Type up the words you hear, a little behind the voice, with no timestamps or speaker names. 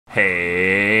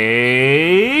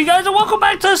Hey guys, and welcome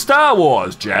back to Star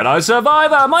Wars Jedi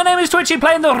Survivor. My name is Twitchi,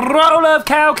 playing the role of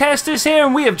Cal Kestis here,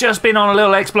 and we have just been on a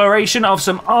little exploration of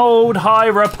some old High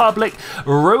Republic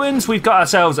ruins. We've got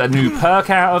ourselves a new perk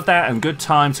out of that, and good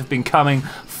times have been coming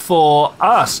for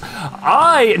us.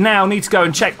 I now need to go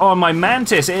and check on my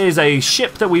Mantis. It is a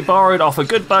ship that we borrowed off a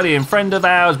good buddy and friend of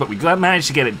ours, but we managed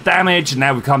to get it damaged, and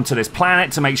now we've come to this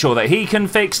planet to make sure that he can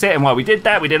fix it. And while we did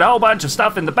that, we did a whole bunch of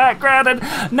stuff in the background, and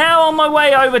now on my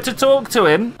way over to talk to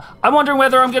him, I'm wondering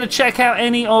whether I'm going to check out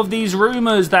any of these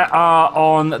rumors that are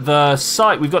on the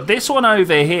site. We've got this one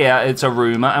over here, it's a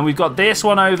rumor, and we've got this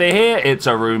one over here, it's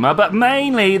a rumor, but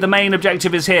mainly the main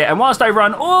objective is here. And whilst I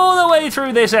run all the way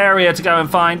through this area to go and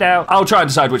find out, I'll try and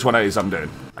decide which one it is I'm doing.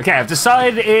 Okay, I've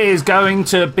decided it is going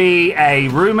to be a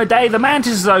rumor day. The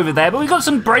Mantis is over there, but we've got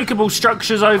some breakable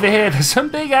structures over here. There's some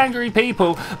big angry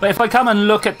people, but if I come and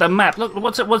look at the map, look,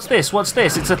 what's this? What's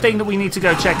this? It's a thing that we need to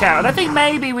go check out, and I think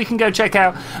maybe we can go check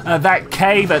out that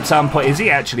cave at some point. Is he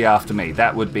actually after me?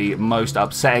 That would be most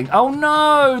upsetting. Oh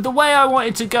no, the way I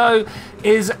wanted to go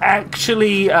is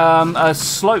actually a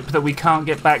slope that we can't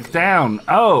get back down.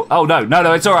 Oh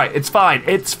no, it's all right. It's fine.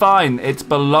 It's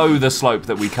below the slope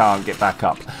that we can't get back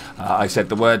up. I said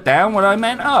the word down when I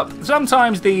meant up.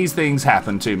 Sometimes these things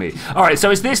happen to me. All right, so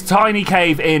it's this tiny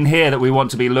cave in here that we want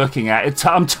to be looking at.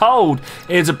 I'm told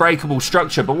it's a breakable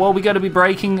structure, but what are we going to be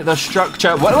breaking the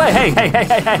structure? Wait,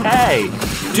 hey.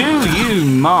 Do you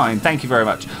mind? Thank you very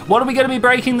much. What are we going to be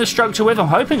breaking the structure with? I'm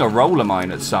hoping a roller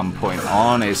mine at some point,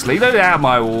 honestly. Get out of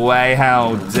my way.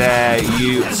 How dare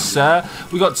you, sir?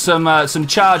 We got some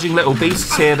charging little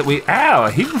beasts here that we... Ow,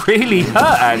 he really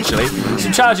hurt, actually.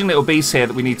 Some charging little beasts here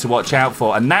that we need to watch out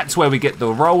for, and that's where we get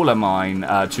the roller mine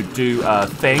to do a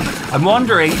thing. I'm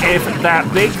wondering if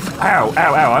that big... Ow,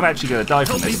 I'm actually going to die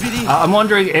from this. I'm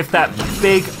wondering if that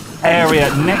big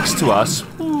area next to us...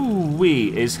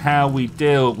 is how we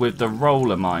deal with the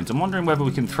roller mines. I'm wondering whether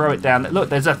we can throw it down. Look,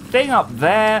 there's a thing up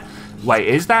there. Wait,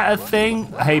 is that a thing?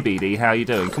 Hey, BD, how you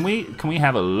doing? Can we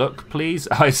have a look, please?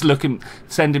 Oh, it's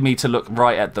sending me to look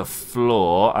right at the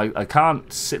floor. I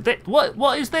can't sit there.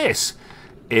 What is this?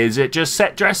 Is it just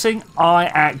set dressing? I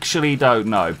actually don't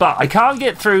know. But I can't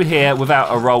get through here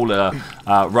without a roller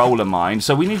mine.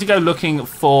 So we need to go looking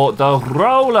for the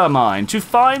roller mine. To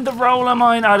find the roller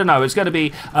mine, I don't know. It's going to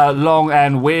be long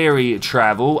and weary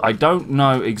travel. I don't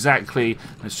know exactly.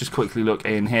 Let's just quickly look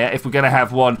in here. If we're going to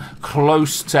have one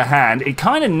close to hand. It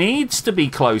kind of needs to be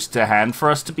close to hand for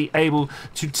us to be able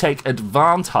to take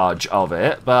advantage of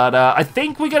it. But I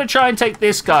think we're going to try and take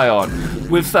this guy on.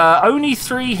 With only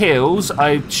 3 heals,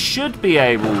 I should be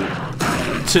able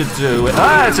to do it.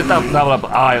 Ah, it's a double up.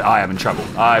 I am in trouble.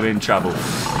 I'm in trouble.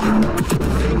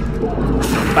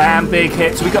 Bam, big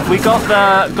hits. We got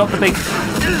the big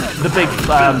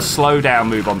slowdown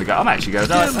move on the go. I'm actually gonna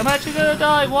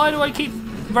die. Why do I keep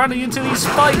running into these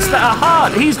spikes that are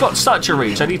hard? He's got such a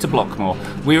reach. I need to block more.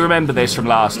 We remember this from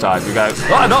last time. We go,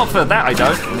 oh, not for that, I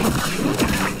don't.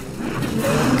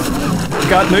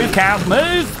 Go, move, count,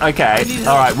 move. Okay,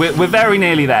 all right, we're very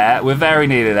nearly there.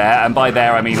 And by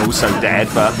there I mean also dead.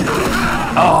 But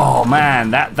oh man,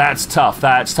 that's tough.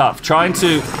 Trying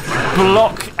to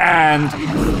block and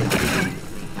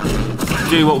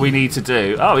do what we need to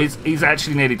do. Oh, he's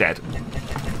actually nearly dead.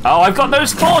 Oh, I've got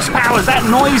those force powers. That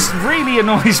noise really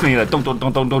annoys me. Donk, donk,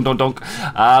 donk, donk, donk, donk, donk.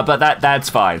 But that's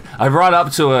fine. I run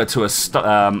up to a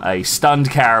stunned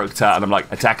character, and I'm like,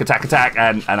 attack,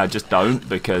 and I just don't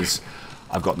because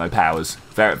I've got no powers.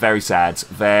 Very, very sad.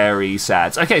 Very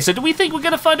sad. Okay, so do we think we're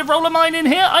going to find a roller mine in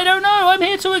here? I don't know. I'm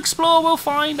here to explore. We'll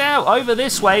find out. Over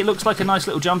this way, it looks like a nice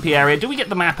little jumpy area. Do we get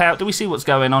the map out? Do we see what's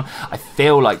going on? I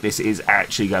feel like this is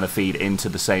actually going to feed into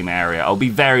the same area. I'll be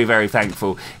very, very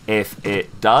thankful if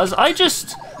it does. I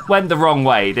just went the wrong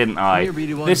way, didn't I?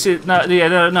 This is no.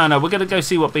 We're gonna go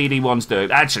see what BD1's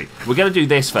doing. Actually, we're gonna do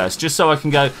this first, just so I can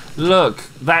go. Look,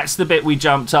 that's the bit we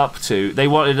jumped up to. They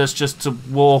wanted us just to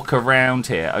walk around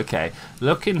here. Okay,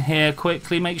 look in here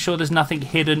quickly. Make sure there's nothing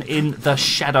hidden in the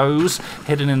shadows,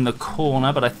 hidden in the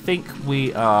corner. But I think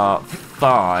we are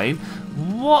fine.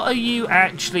 What are you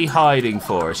actually hiding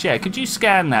for us? Yeah, could you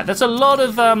scan that? There's a lot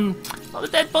of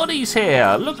dead bodies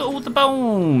here. Look at all the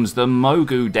bones. The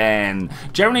Mogu den.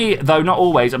 Generally, though not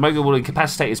always, a Mogu will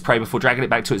incapacitate its prey before dragging it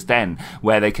back to its den,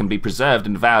 where they can be preserved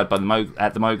and devoured by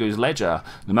at the Mogu's leisure.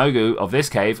 The Mogu of this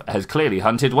cave has clearly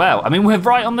hunted well. I mean, we're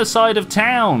right on the side of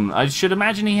town. I should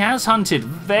imagine he has hunted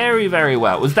very, very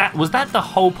well. Was that the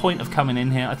whole point of coming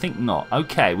in here? I think not.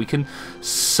 Okay, we can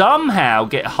somehow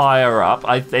get higher up.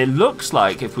 It looks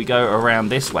like if we go around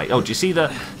this way. Oh, do you see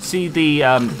the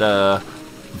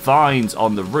vines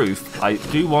on the roof. I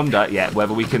do wonder, yeah,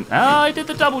 whether we can... Oh, I did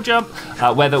the double jump.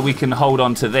 Whether we can hold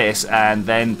on to this and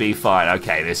then be fine.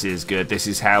 Okay, this is good. This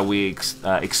is how we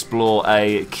explore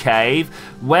a cave.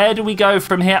 Where do we go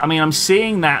from here? I mean, I'm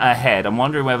seeing that ahead. I'm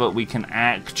wondering whether we can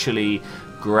actually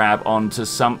grab onto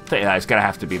something. No, it's going to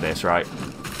have to be this, right?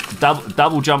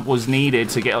 Double jump was needed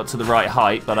to get up to the right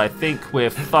height, but I think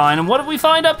we're fine. And what did we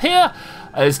find up here?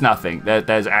 There's nothing.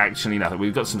 There's actually nothing.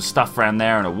 We've got some stuff around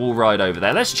there and a wall ride over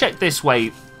there. Let's check this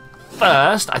way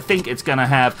first. I think it's going to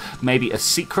have maybe a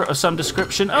secret of some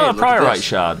description. Oh, a priorite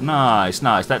shard. Nice,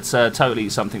 nice. That's totally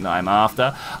something that I'm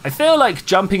after. I feel like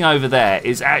jumping over there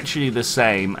is actually the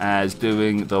same as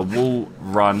doing the wall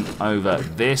run over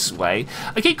this way.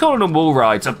 I keep calling them wall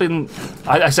rides. I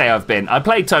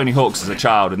played Tony Hawk's as a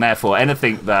child, and therefore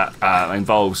anything that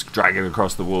involves dragging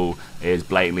across the wall is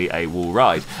blatantly a wall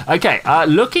ride. Okay,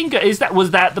 looking good.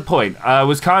 Was that the point? I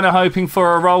was kind of hoping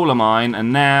for a roller mine,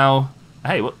 and now...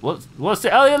 Hey, what's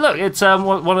it? Oh, yeah, look, it's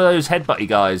one of those headbutty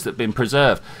guys that have been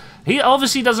preserved. He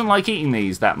obviously doesn't like eating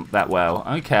these that well.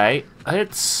 Okay,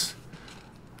 there's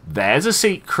a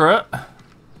secret.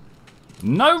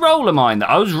 No roller mine, though.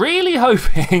 I was really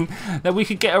hoping that we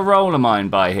could get a roller mine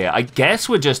by here. I guess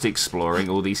we're just exploring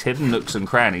all these hidden nooks and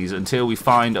crannies until we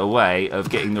find a way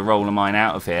of getting the roller mine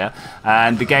out of here.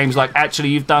 And the game's like, actually,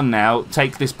 you've done now.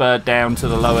 Take this bird down to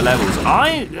the lower levels.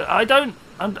 I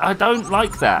don't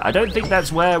like that. I don't think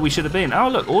that's where we should have been. Oh,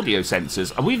 look, audio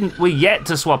sensors. We're yet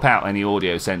to swap out any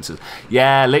audio sensors.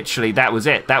 Yeah, literally, that was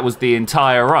it. That was the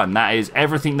entire run. That is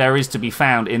everything there is to be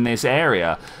found in this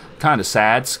area. Kind of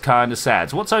sad, kind of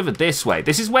sad. So what's over this way?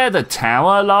 This is where the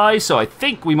tower lies, so I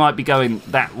think we might be going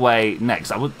that way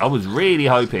next. I was really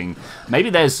hoping... Maybe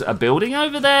there's a building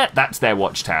over there? That's their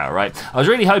watchtower, right? I was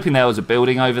really hoping there was a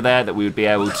building over there that we would be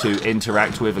able to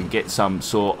interact with and get some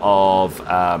sort of...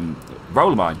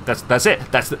 roller mine. That's it.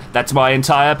 That's my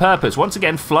entire purpose. Once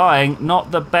again, flying,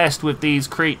 not the best with these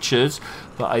creatures,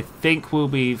 but I think we'll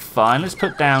be fine. Let's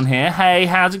put down here. Hey,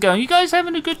 how's it going? You guys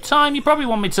having a good time? You probably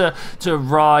want me to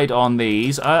ride on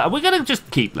these. We're going to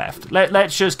just keep left.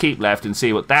 Let's just keep left and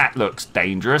see what that looks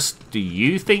dangerous. Do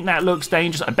you think that looks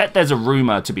dangerous? I bet there's a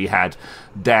rumor to be had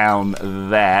down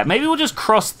there. Maybe we'll just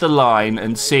cross the line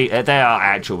and see. They are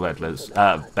actual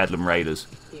Bedlam Raiders.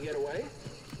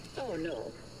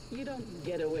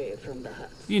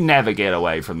 You never get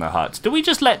away from the huts. Do we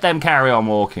just let them carry on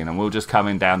walking and we'll just come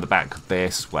in down the back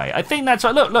this way? I think that's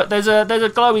right. Look, there's a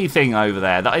glowy thing over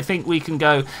there that I think we can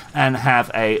go and have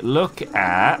a look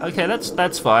at. Okay,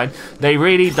 that's fine. They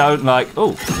really don't like...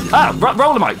 Oh,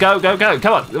 roller mine. Go.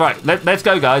 Come on. Right, let's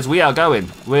go, guys. We are going.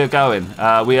 We're going.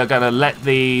 We are going to let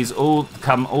these all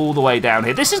come all the way down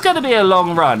here. This is going to be a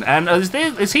long run. And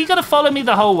is he going to follow me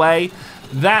the whole way?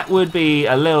 That would be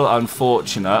a little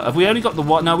unfortunate. Have we only got the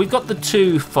one? No, we've got the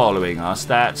two following us.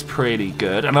 That's pretty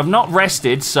good. And I've not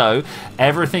rested, so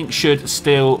everything should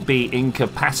still be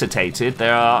incapacitated.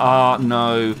 There are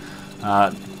no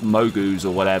mogus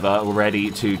or whatever ready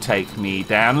to take me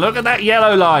down. Look at that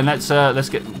yellow line. Let's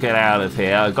get out of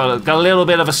here. I've got a little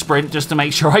bit of a sprint just to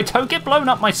make sure I don't get blown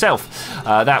up myself.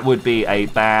 That would be a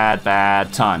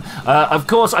bad time. Of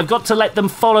course, I've got to let them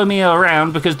follow me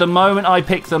around because the moment I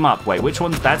pick them up... Wait, which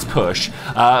one? That's push.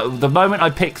 The moment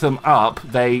I pick them up,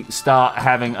 they start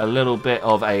having a little bit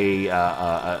of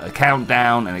a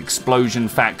countdown. An explosion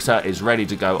factor is ready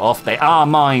to go off. They are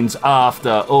mines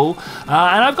after all.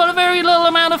 And I've got a very little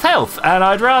amount of health, and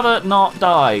I'd rather not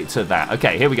die to that.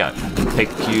 Okay, here we go. Pick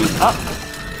you up.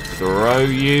 Throw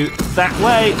you that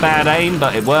way. Bad aim,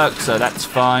 but it works, so that's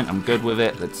fine. I'm good with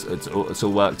it. It's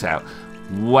all worked out.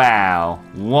 Wow,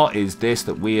 what is this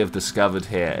that we have discovered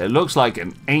here? It looks like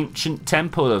an ancient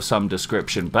temple of some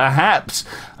description, perhaps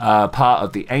part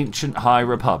of the ancient High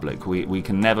Republic. We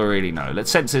can never really know.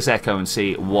 Let's sense this echo and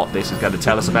see what this is going to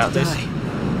tell us about this.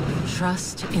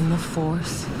 Trust in the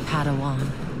Force,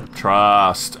 Padawan.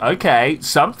 Trust. Okay,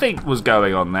 something was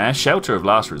going on there. Shelter of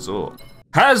last resort.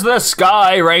 As the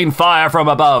sky rained fire from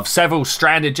above, several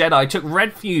stranded Jedi took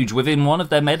refuge within one of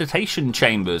their meditation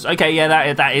chambers. Okay,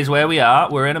 yeah, that is where we are.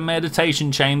 We're in a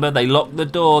meditation chamber. They locked the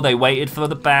door. They waited for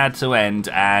the bad to end.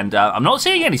 And I'm not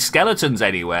seeing any skeletons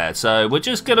anywhere, so we're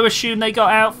just going to assume they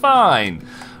got out fine.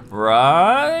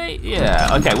 Right,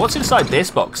 yeah. Okay, what's inside this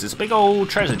box? It's a big old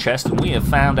treasure chest, and we have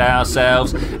found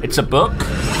ourselves... It's a book.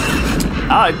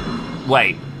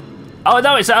 Wait. Oh,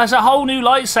 no, it's a whole new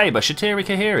lightsaber. Shatiri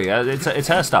Kahiri. It's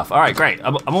her stuff. All right, great.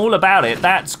 I'm all about it.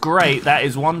 That's great. That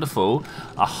is wonderful.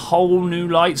 A whole new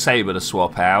lightsaber to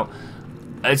swap out.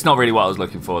 It's not really what I was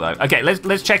looking for, though. Okay,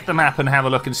 let's check the map and have a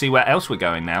look and see where else we're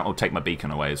going now. I'll take my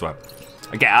beacon away as well.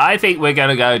 Okay, I think we're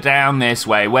gonna go down this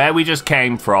way, where we just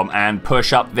came from, and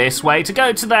push up this way to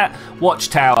go to that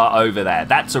watchtower over there.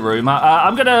 That's a rumor.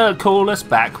 I'm gonna call us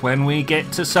back when we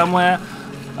get to somewhere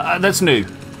that's new.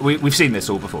 We've seen this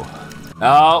all before.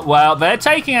 Oh, well, they're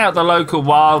taking out the local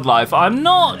wildlife. I'm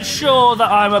not sure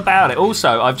that I'm about it.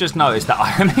 Also, I've just noticed that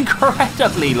I am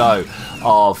incredibly low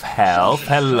of health.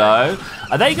 Hello.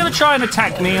 Are they going to try and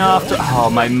attack me after? Oh,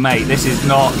 my mate, this is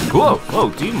not... Whoa, whoa,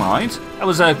 do you mind? That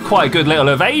was a quite a good little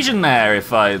evasion there,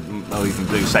 if I even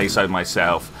do say so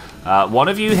myself. One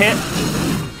of you hit.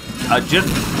 I just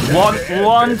want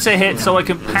one to hit so I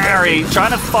can parry.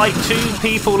 Trying to fight two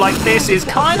people like this is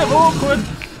kind of awkward.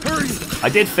 I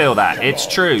did feel that. It's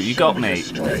true. You got me.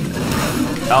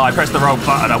 Oh, I pressed the wrong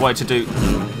button. I wanted to do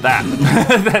that.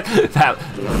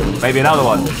 Maybe another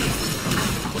one.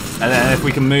 And then if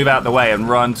we can move out the way and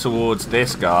run towards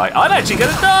this guy. I'm actually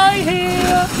going to die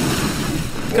here.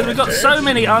 Because we've got so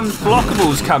many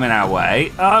unblockables coming our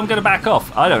way. I'm going to back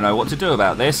off. I don't know what to do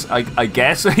about this. I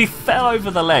guess he fell over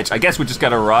the ledge. I guess we're just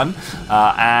going to run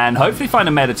and hopefully find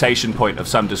a meditation point of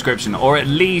some description, or at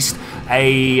least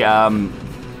a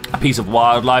piece of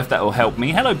wildlife that will help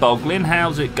me. Hello, Boglin.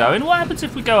 How's it going? What happens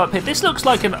if we go up here? This looks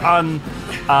like an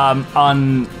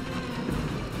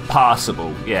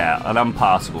unpassable. Yeah, an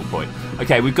unpassable point.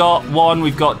 Okay, we've got one,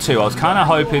 we've got two. I was kind of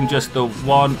hoping just the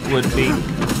one would be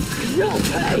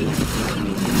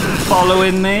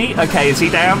following me. Okay, is he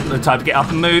down? The time to get up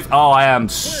and move. Oh, I am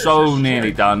so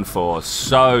nearly done for.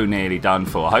 So nearly done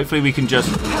for. Hopefully we can just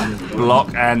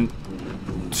block and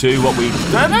do what we...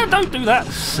 No, don't do that.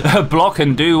 Block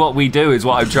and do what we do is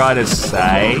what I'm trying to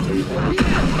say.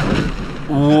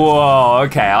 Whoa,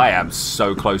 okay, I am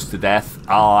so close to death.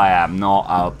 I am not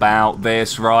about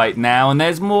this right now. And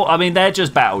there's more, I mean, they're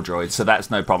just battle droids, so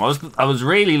that's no problem. I was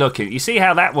really looking. You see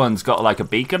how that one's got like a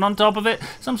beacon on top of it?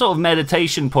 Some sort of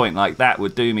meditation point like that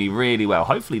would do me really well.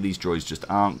 Hopefully these droids just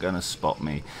aren't going to spot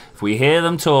me. If we hear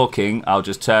them talking, I'll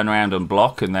just turn around and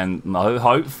block, and then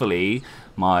hopefully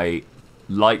my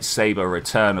lightsaber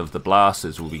return of the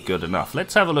blasters will be good enough.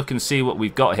 Let's have a look and see what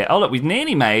we've got here. Oh, look, we've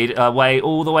nearly made our way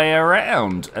all the way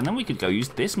around. And then we could go use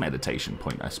this meditation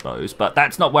point, I suppose. But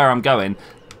that's not where I'm going.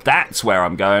 That's where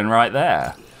I'm going right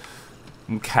there.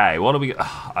 Okay, what do we...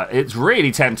 it's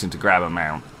really tempting to grab a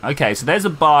mount. Okay, so there's a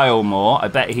Bilemore. I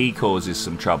bet he causes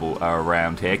some trouble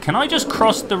around here. Can I just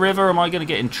cross the river? Am I going to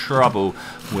get in trouble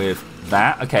with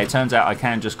that? Okay, it turns out I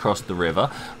can just cross the river.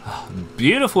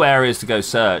 Beautiful areas to go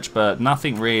search, but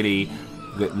nothing really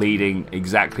leading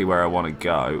exactly where I want to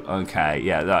go. Okay,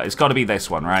 yeah, it's got to be this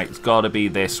one, right? It's got to be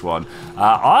this one.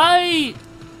 I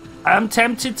am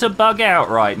tempted to bug out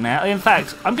right now. In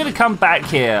fact, I'm going to come back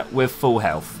here with full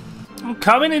health. I'm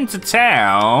coming into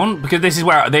town because this is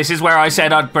where I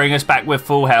said I'd bring us back with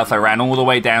full health. I ran all the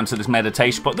way down to this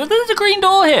meditation spot. There's a green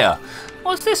door here.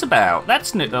 What's this about?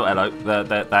 That's new. Oh, hello.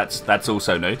 That's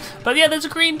also new. But yeah, there's a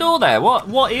green door there.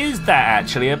 What is that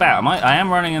actually about? I am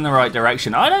running in the right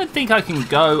direction. I don't think I can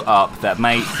go up that,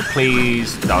 mate.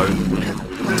 Please don't.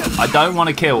 I don't want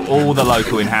to kill all the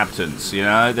local inhabitants. You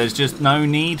know, there's just no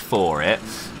need for it.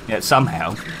 Yet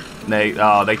somehow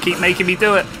they keep making me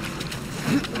do it.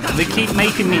 They keep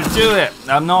making me do it.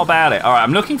 I'm not about it. All right,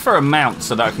 I'm looking for a mount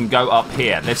so that I can go up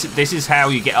here. This is how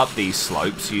you get up these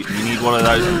slopes. You need one of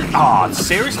those. Oh,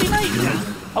 seriously, mate?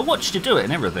 I watched you do it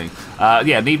and everything.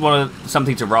 Yeah, need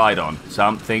something to ride on.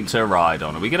 Something to ride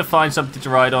on. Are we going to find something to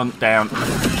ride on down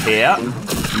here?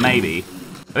 Maybe.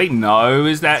 I think no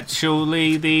is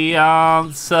actually the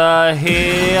answer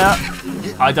here.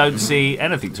 I don't see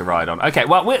anything to ride on. Okay,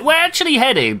 well, we're actually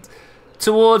heading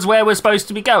towards where we're supposed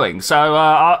to be going. So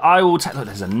I will look,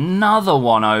 there's another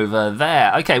one over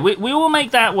there. Okay, we will make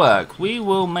that work. We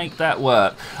will make that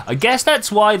work. I guess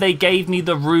that's why they gave me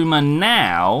the rumor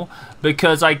now,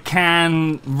 because I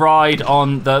can ride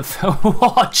on the...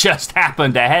 What just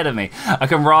happened ahead of me? I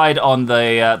can ride on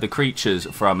the creatures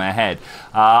from ahead.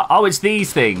 Oh, it's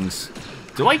these things.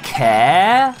 Do I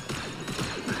care?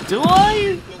 Do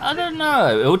I? I don't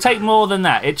know. It will take more than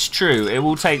that. It's true. It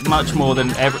will take much more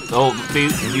than ever. Oh, do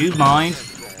you mind?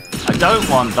 I don't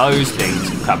want those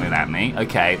things coming at me.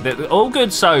 Okay, all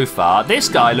good so far. This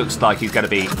guy looks like he's going to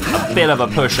be a bit of a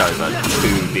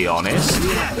pushover, to be honest.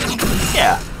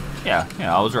 Yeah,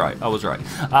 I was right.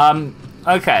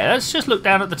 Okay, let's just look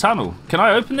down at the tunnel. Can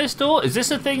I open this door? Is this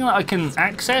a thing that I can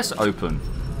access? Open.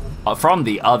 From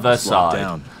the other side.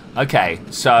 Down. Okay,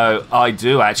 so I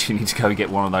do actually need to go and get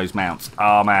one of those mounts.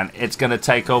 Oh man, it's gonna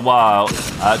take a while.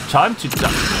 Time to...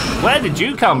 Where did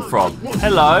you come from?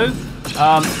 Hello?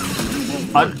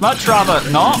 I'd much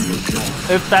rather not,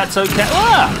 if that's okay.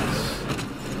 Ah!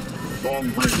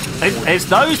 It's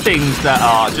those things that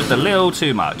are just a little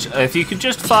too much. If you could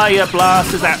just fire your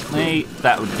blasters at me,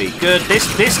 that would be good.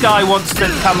 This guy wants to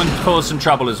come and cause some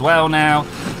trouble as well now.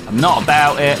 I'm not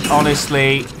about it,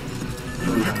 honestly.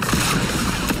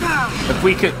 If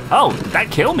we could... Oh, did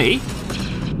that kill me?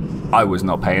 I was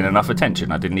not paying enough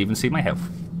attention. I didn't even see my health.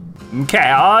 Okay,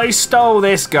 I stole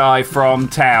this guy from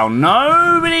town.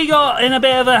 Nobody got in a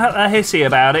bit of a hissy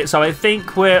about it, so I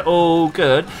think we're all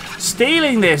good.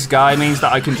 Stealing this guy means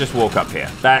that I can just walk up here.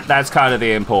 That's kind of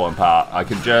the important part. I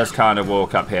can just kind of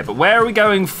walk up here. But where are we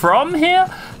going from here?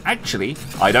 Actually,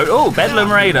 I don't... Oh, Bedlam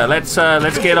Raider. Let's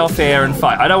get off here and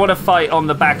fight. I don't want to fight on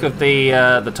the back of the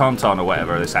Tauntaun or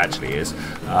whatever this actually is.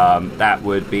 That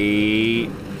would be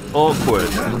awkward.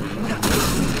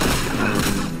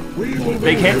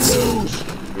 Big hits.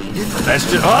 Let's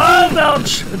just... Oh,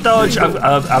 dodge! Dodge.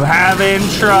 I'm having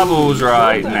troubles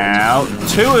right now.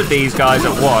 Two of these guys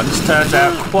at once turns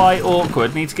out quite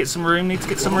awkward. Need to get some room, need to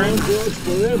get some room.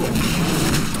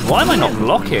 Why am I not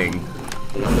blocking?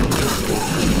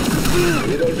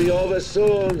 It'll be over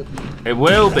soon. It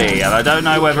will be, and I don't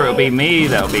know whether it'll be me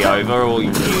that'll be over or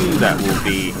you that will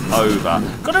be over.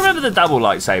 Gotta remember the double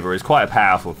lightsaber is quite a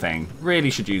powerful thing.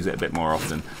 Really should use it a bit more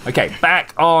often. Okay,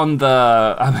 back on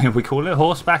the... I mean, we call it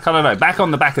horseback? I don't know. Back on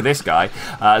the back of this guy.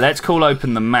 Let's call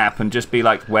open the map and just be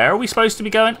like, where are we supposed to be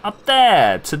going? Up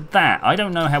there, to that. I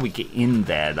don't know how we get in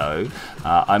there, though.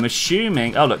 I'm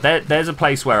assuming... Oh, look, there's a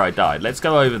place where I died. Let's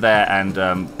go over there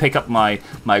and pick up my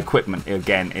equipment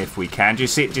again if we can. Do you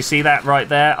see that right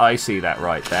there? I see that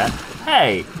right there.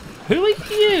 Hey, who are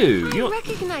you? I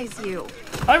recognize you.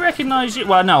 I recognize you.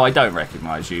 Well, no, I don't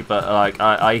recognize you, but like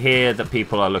I hear that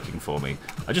people are looking for me.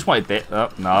 I just wanted this.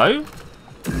 No.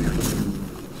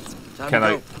 Can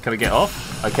I get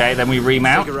off? Okay, then we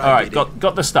remount. All right,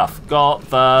 got the stuff. Got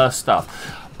the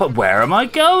stuff. But where am I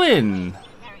going?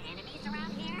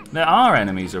 There are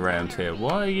enemies around here.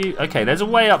 Why are you? Okay, there's a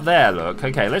way up there. Look.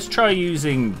 Okay, let's try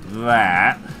using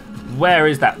that. Where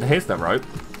is that? Here's the rope.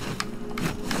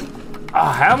 Oh,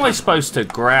 how am I supposed to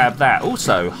grab that?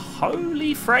 Also,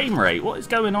 holy frame rate. What is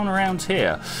going on around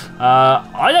here?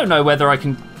 I don't know whether I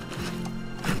can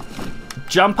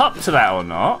jump up to that or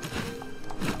not.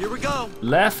 Here we go.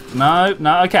 Left? No.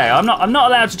 Okay, I'm not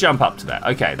allowed to jump up to that.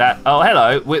 Okay, that. Oh,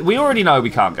 hello. We already know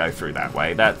we can't go through that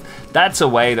way. That's a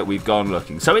way that we've gone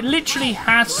looking. So it literally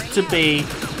has to be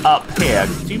up here.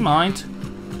 Do you mind?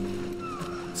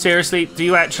 Seriously, do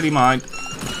you actually mind?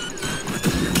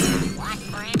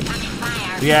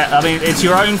 Yeah, I mean, it's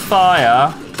your own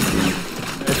fire.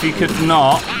 If you could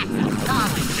not.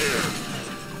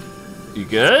 You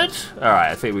good?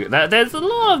 Alright, I think there's a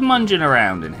lot of munging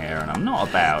around in here, and I'm not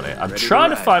about it. I'm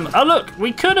trying to find... Oh, look,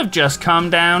 we could have just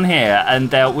come down here and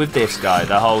dealt with this guy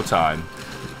the whole time.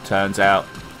 Turns out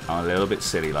I'm a little bit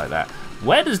silly like that.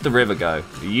 Where does the river go?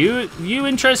 Are you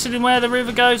interested in where the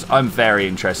river goes? I'm very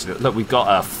interested. Look, we've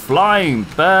got a flying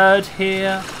bird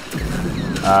here.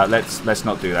 Let's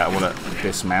not do that. I want to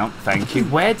dismount. Thank you.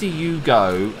 Where do you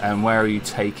go and where are you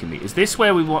taking me? Is this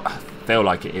where we want... I feel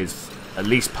like it is at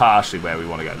least partially where we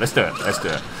want to go. Let's do it. Let's do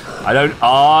it.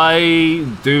 I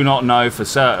do not know for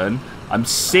certain. I'm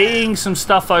seeing some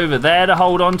stuff over there to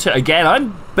hold on to. Again,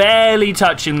 I'm barely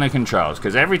touching the controls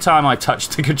because every time I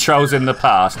touched the controls in the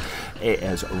past, it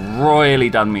has royally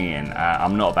done me in.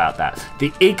 I'm not about that.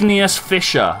 The igneous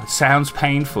fissure sounds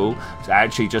painful. It's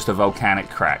actually just a volcanic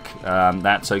crack.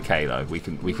 That's okay though. We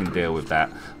can deal with that.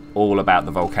 All about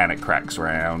the volcanic cracks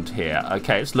around here.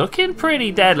 Okay, it's looking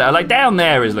pretty deadly. Like down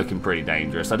there is looking pretty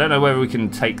dangerous. I don't know whether we can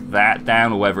take that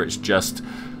down or whether it's just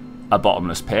a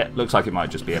bottomless pit. Looks like it might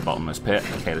just be a bottomless pit.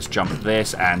 Okay, let's jump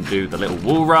this and do the little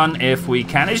wall run if we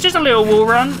can. It's just a little wall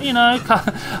run, you know,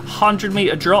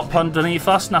 100-meter drop underneath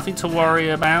us. Nothing to worry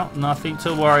about. Nothing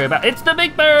to worry about. It's the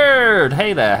big bird.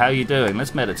 Hey there, how you doing?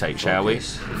 Let's meditate, shall we?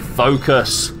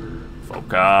 Focus.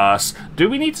 Focus. Do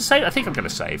we need to save? I think I'm going to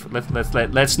save.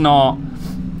 Let's not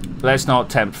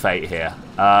tempt fate here.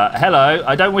 Hello.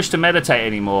 I don't wish to meditate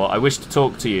anymore. I wish to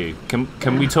talk to you.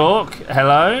 Can we talk?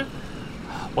 Hello.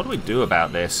 What do we do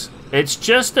about this? It's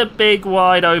just a big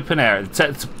wide open area.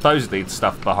 Supposedly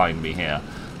stuff behind me here,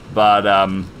 but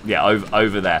yeah,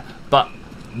 over there. But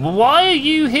why are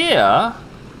you here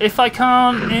if I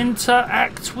can't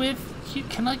interact with you?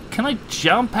 Can I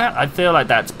jump out? I feel like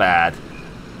that's bad.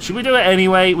 Should we do it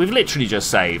anyway? We've literally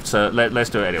just saved, so let's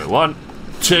do it anyway. 1,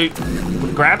 2,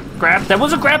 grab. There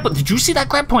was a grab, but did you see that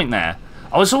grab point there?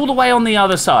 I was all the way on the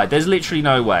other side. There's literally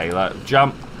no way. Like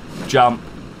jump.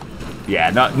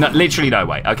 Yeah, no, literally no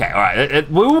way. Okay, all right.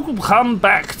 We'll come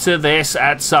back to this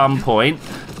at some point.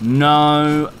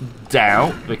 No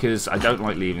doubt, because I don't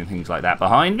like leaving things like that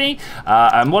behind me.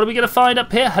 And what are we going to find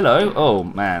up here? Hello. Oh,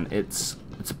 man, it's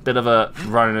a bit of a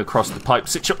running across the pipe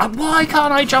situation. Why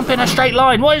can't I jump in a straight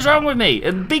line? What is wrong with me?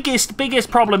 The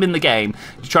biggest problem in the game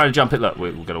is trying to jump it. Look,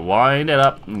 we're going to wind it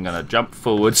up. I'm going to jump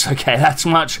forwards. Okay, that's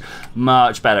much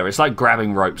better. It's like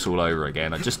grabbing ropes all over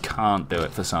again. I just can't do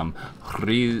it for some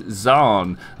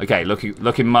reason. Okay,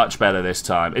 looking much better this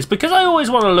time. It's because I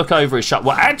always want to look over his shot.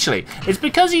 Well, actually, it's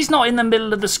because he's not in the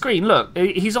middle of the screen. Look,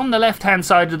 he's on the left-hand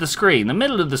side of the screen. The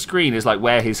middle of the screen is like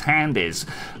where his hand is.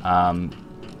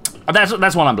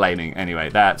 That's what I'm blaming. Anyway,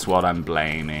 that's what I'm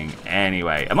blaming.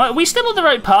 Anyway, are we still on the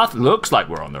right path? Looks like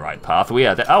we're on the right path. We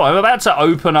are. Oh, I'm about to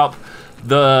open up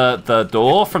the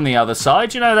door from the other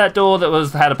side. You know that door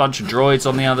that had a bunch of droids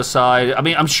on the other side? I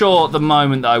mean, I'm sure the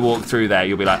moment that I walk through there,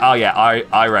 you'll be like, oh yeah,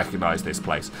 I recognize this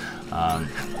place.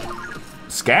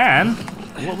 Scan?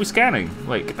 What are we scanning?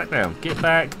 Wait, get back down. Get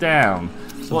back down.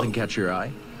 Something catch your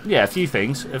eye? Yeah, a few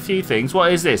things.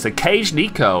 What is this? A caged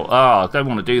Nico. Oh, don't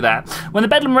want to do that. When the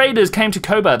Bedlam Raiders came to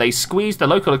Koba, they squeezed the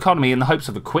local economy in the hopes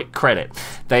of a quick credit.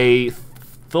 They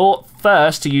thought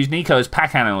first to use Nico as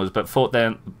pack animals, but found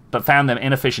them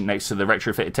inefficient next to the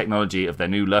retrofitted technology of their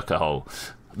new Lurker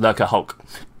Hulk.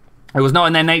 It was not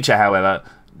in their nature, however,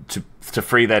 to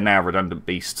free their now redundant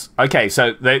beasts. Okay,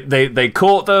 so they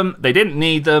caught them. They didn't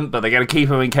need them, but they're going to keep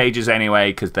them in cages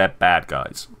anyway because they're bad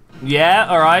guys. Yeah,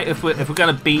 all right. If we're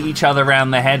going to beat each other around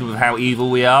the head with how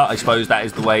evil we are, I suppose that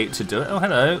is the way to do it. Oh,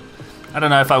 hello. I don't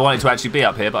know if I wanted to actually be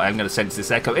up here, but I'm going to sense this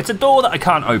echo. It's a door that I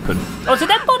can't open. Oh, it's a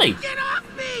dead body. Get off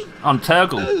me! On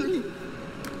Turgle.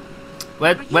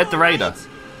 Where'd the raider?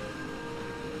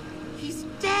 He's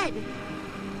dead.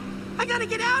 I gotta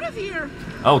get out of here.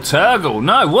 Oh, Turgle.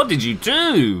 No, what did you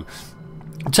do?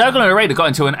 Turgle and a raider got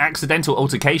into an accidental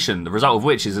altercation, the result of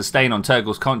which is a stain on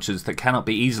Turgle's conscience that cannot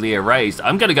be easily erased.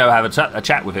 I'm going to go have a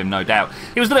chat with him, no doubt.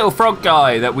 He was the little frog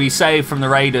guy that we saved from the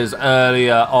raiders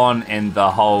earlier on in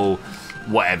the whole,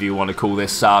 whatever you want to call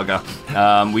this saga.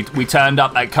 We turned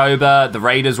up at Koba. The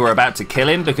raiders were about to kill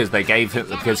him because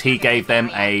he gave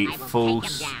them a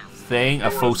false thing,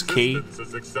 a false key.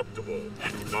 Is acceptable.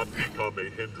 Do not become a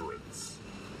hindrance.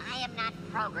 I am not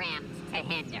programmed to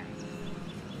hinder.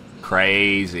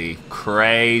 Crazy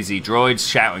droids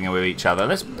shouting with each other.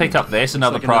 Let's pick up this,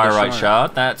 another priorite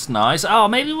shard. That's nice. Oh,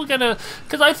 maybe we're gonna,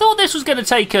 because I thought this was gonna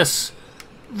take us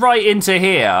right into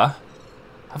here.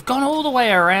 I've gone all the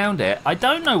way around it. I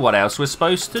don't know what else we're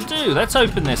supposed to do. Let's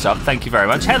open this up. Thank you very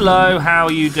much. Hello, how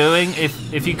are you doing?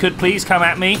 If you could please come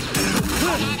at me.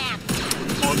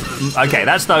 Okay,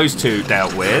 that's those two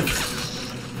dealt with.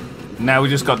 Now we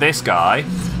just got this guy.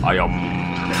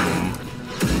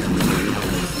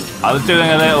 I was doing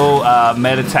a little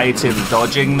meditative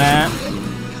dodging there.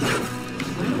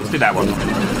 Let's do that one.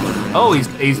 Oh, he's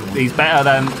better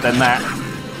than that.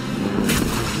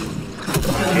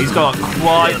 He's got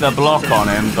quite the block on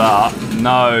him, but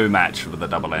no match for the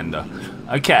double ender.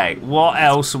 Okay, what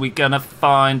else are we gonna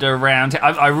find around here?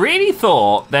 I really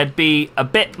thought there'd be a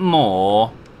bit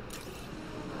more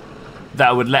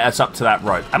that would let us up to that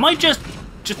rope. Am I just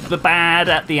bad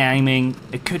at the aiming?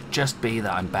 It could just be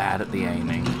that I'm bad at the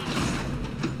aiming.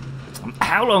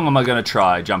 How long am I going to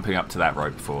try jumping up to that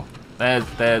rope for?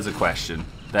 There's a question.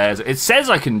 It says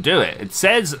I can do it. It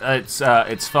says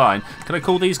it's fine. Can I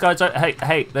call these guys out?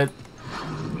 Hey,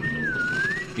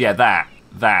 yeah,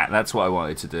 that's what I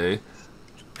wanted to do.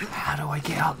 How do I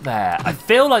get up there? I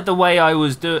feel like the way I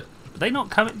was doing. Are they not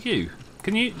come at you?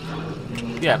 Can you?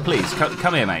 Yeah, please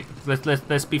come here, mate.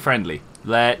 Let's be friendly.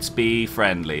 Let's be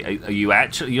friendly. Are you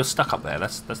actually? You're stuck up there.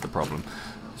 That's the problem.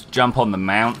 Let's jump on the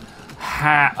mount.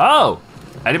 Oh!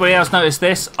 Anybody else notice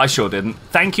this? I sure didn't.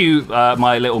 Thank you,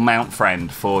 my little mount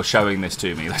friend, for showing this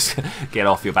to me. Let's get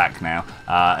off your back now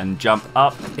and jump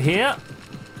up here.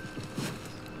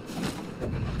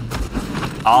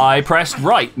 I pressed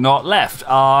right, not left.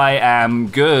 I am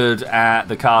good at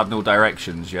the cardinal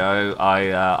directions, yo.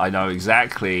 I know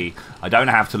exactly. I don't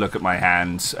have to look at my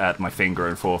hands, at my finger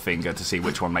and forefinger to see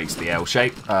which one makes the L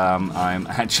shape. I'm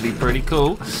actually pretty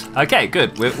cool. Okay,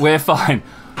 good. We're fine.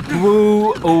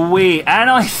 Woo-wee. And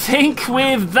I think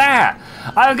with that,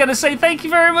 I'm going to say thank you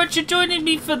very much for joining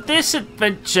me for this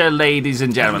adventure, ladies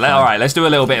and gentlemen. All right, let's do a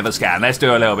little bit of a scan.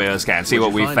 See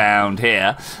what we found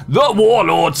here. The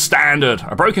Warlord Standard.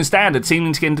 A broken standard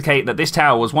seeming to indicate that this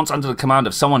tower was once under the command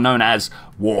of someone known as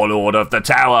Warlord of the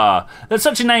Tower. That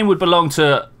such a name would belong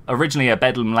to originally a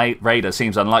Bedlam Raider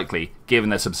seems unlikely, given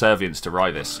their subservience to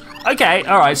Rivas. Okay,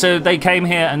 alright, so they came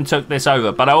here and took this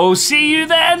over, but I will see you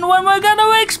then when we're going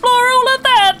to explore all of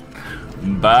that.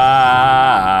 Bye.